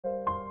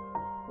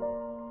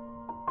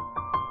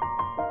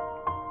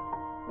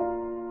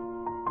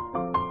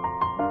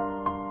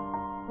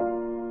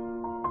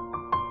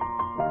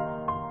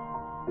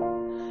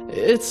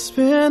It's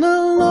been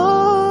a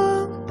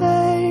long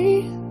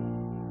day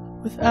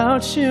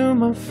without you,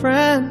 my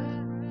friend,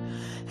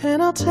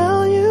 and I'll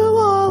tell you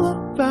all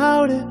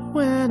about it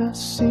when I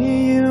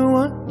see you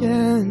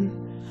again.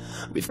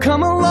 We've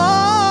come a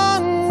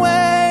long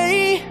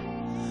way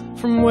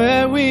from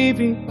where we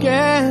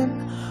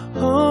began.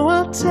 Oh,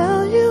 I'll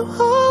tell you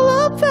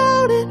all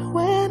about it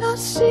when I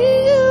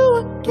see you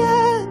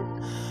again.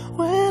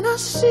 When I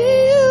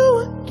see you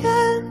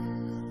again.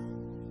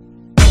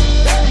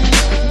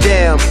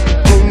 Damn,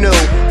 who knew?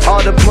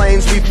 All the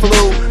planes we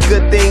flew,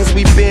 good things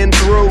we've been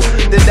through,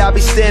 that I'll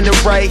be standing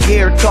right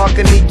here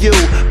talking to you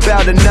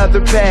about another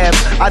path.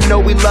 I know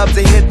we love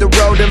to hit the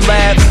road and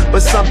laugh,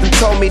 but something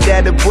told me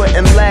that it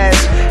wouldn't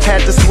last.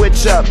 Had to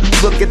switch up,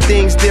 look at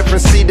things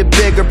different, see the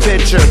bigger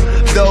picture.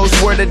 Those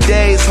were the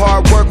days,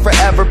 hard work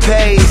forever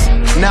pays.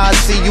 Now I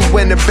see you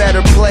in a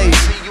better place.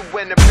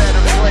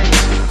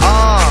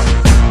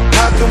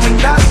 How can we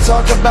not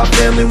talk about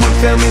family when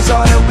family's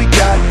all that we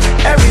got?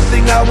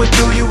 Everything I went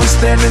through, you were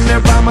standing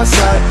there by my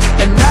side,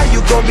 and now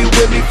you gon' be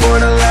with me for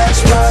the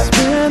last ride. It's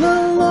been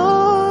a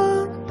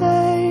long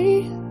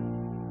day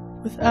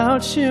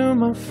without you,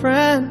 my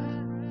friend,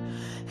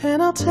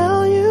 and I'll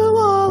tell you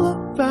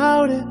all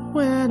about it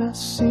when I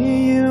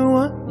see you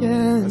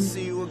again.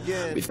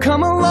 We've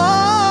come a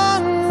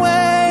long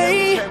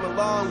way,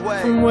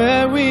 from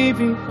where we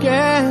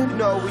began. You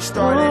know we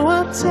started. Oh,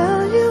 I'll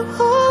tell you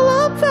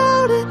all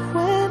about it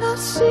when I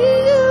see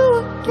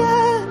you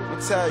again. I'll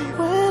tell you.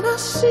 When I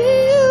see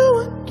you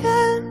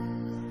again.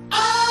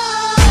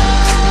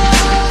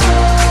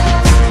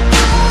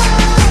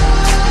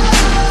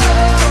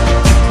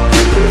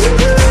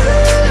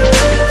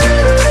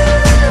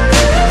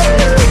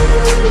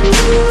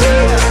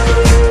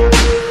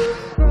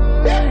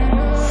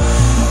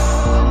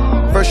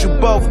 First you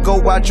both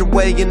go out your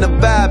way and the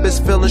vibe is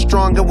feeling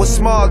strong, and what's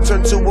small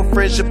turn to a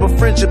friendship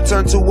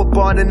turn to a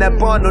bond, and that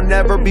bond will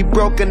never be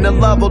broken, the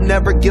love will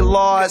never get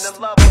lost.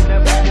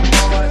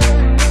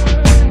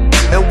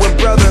 And when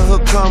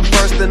brotherhood come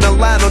first, then the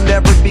line will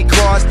never be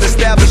crossed.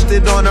 Established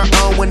it on our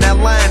own when that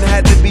line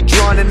had to be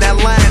drawn, and that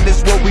line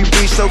is what we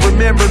reach, so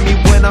remember me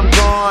when I'm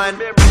gone.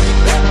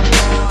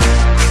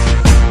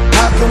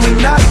 How can we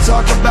not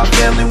talk about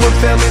family when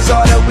family's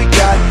all that we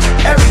got?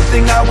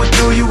 Everything I went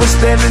through, you were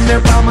standing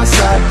there by my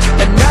side,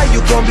 and now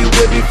you gon' be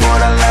with me for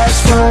the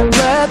last ride.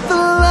 Let the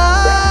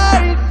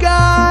light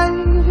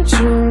guide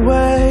your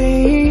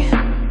way.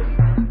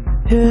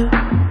 Yeah.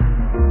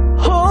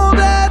 Hold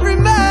every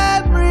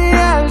memory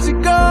as you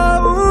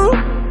go,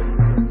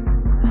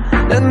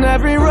 and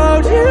every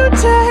road you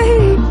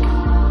take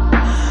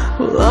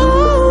will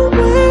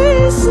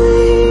always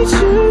lead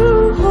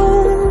you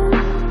home.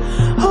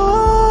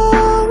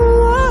 Oh,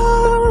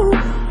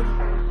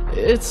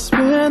 it's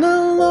been a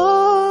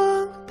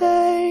long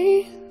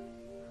day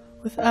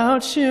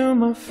without you,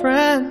 my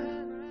friend,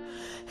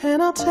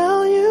 and I'll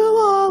tell you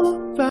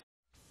all about.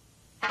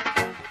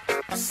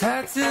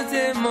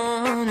 Saturday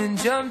morning,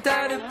 jumped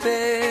out of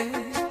bed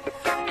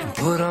and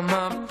put on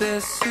my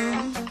best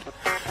suit.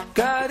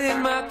 Got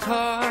in my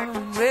car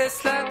and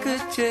raced like a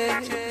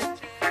jet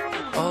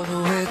all the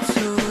way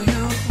to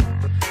you.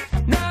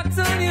 Knocked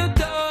on your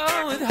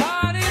door with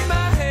heart in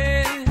my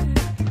head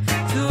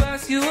to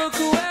ask you a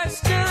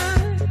question,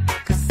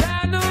 'cause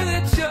I know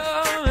that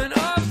you're an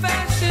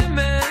old-fashioned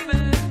man.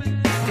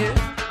 Yeah.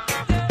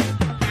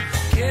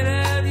 Can I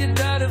have your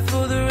daughter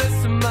for the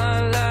rest of my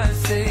life?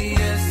 Say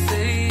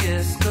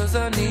yes, 'cause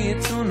I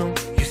need to know.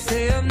 You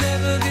say I'll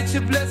never get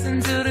your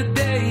blessing till the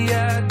day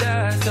I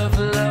die. Tough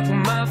love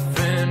with my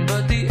friend,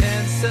 but the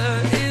answer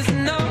is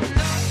no.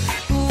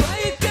 Why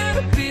you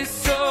gotta be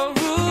so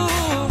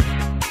rude?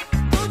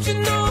 Don't you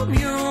know I'm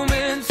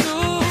human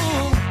too?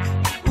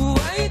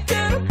 Why you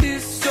gotta be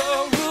so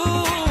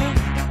rude?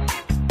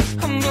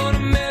 I'm gonna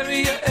marry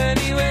you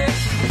anyway.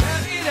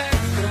 Marry that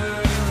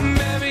girl.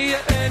 Marry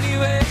you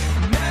anyway.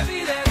 Marry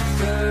that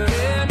girl.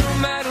 Yeah, no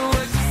matter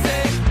what you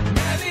say.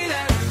 Marry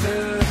that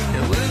girl.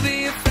 And we'll be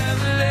a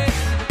family.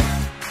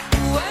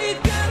 Why you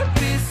gotta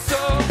be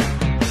so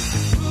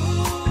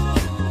rude?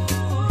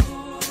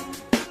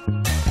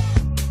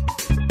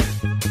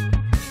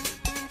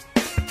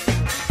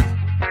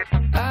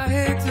 I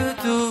hate to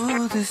do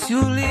this,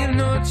 you leave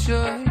no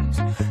choice.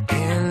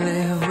 Can't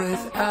live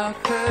without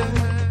her.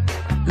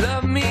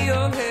 Love me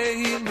or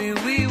hate me,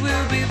 we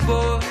will be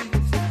boys,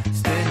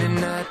 standing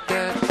at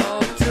that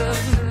altar.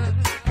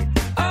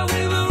 Or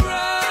we will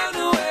run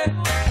away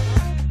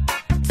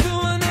to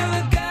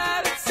another guy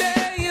to say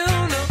you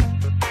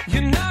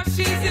know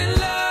she's in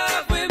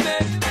love with me.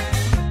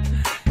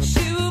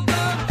 She will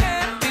go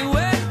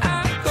everywhere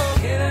I go.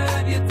 Can I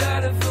have your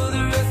daughter for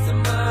the rest of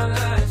my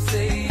life?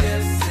 Say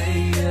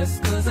yes,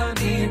 'cause I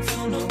need to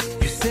know.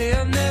 You say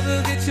I'll never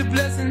get your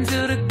blessing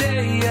till the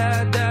day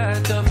I die.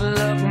 Tough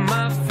love with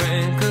my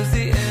friend, 'cause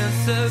the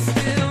answer's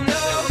still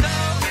no.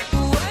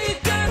 Why you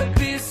gotta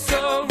be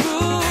so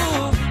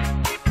rude?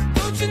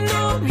 Don't you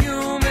know I'm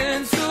human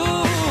too?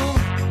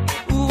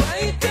 Why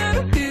you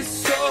gotta be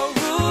so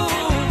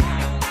rude?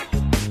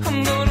 I'm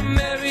gonna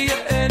marry you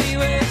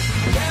anyway.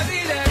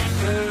 Marry that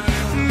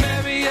girl.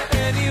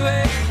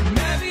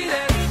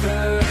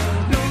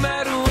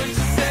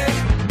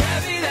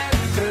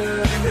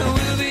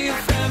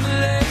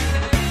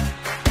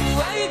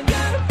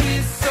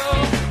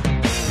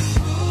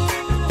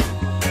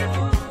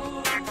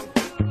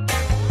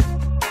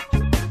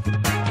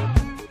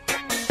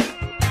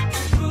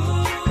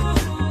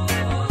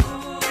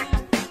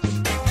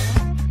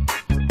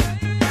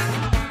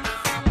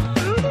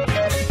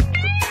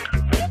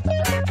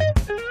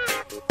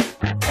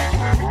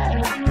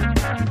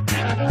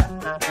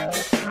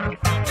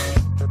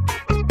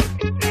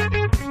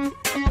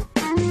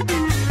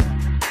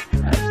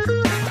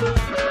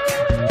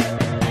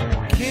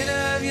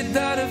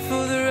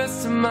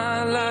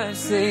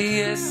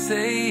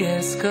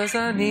 'cause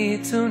I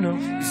need to know.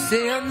 You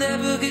say I'll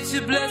never get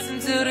your blessing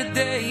till the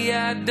day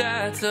I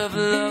die. Tough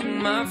luck,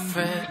 my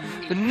friend,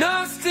 but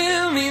no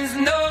still means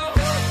no.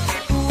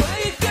 Why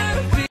you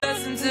gotta be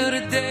blessing till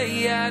the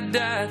day I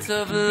die?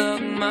 Tough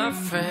luck, my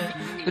friend,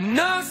 but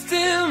no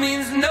still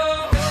means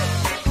no.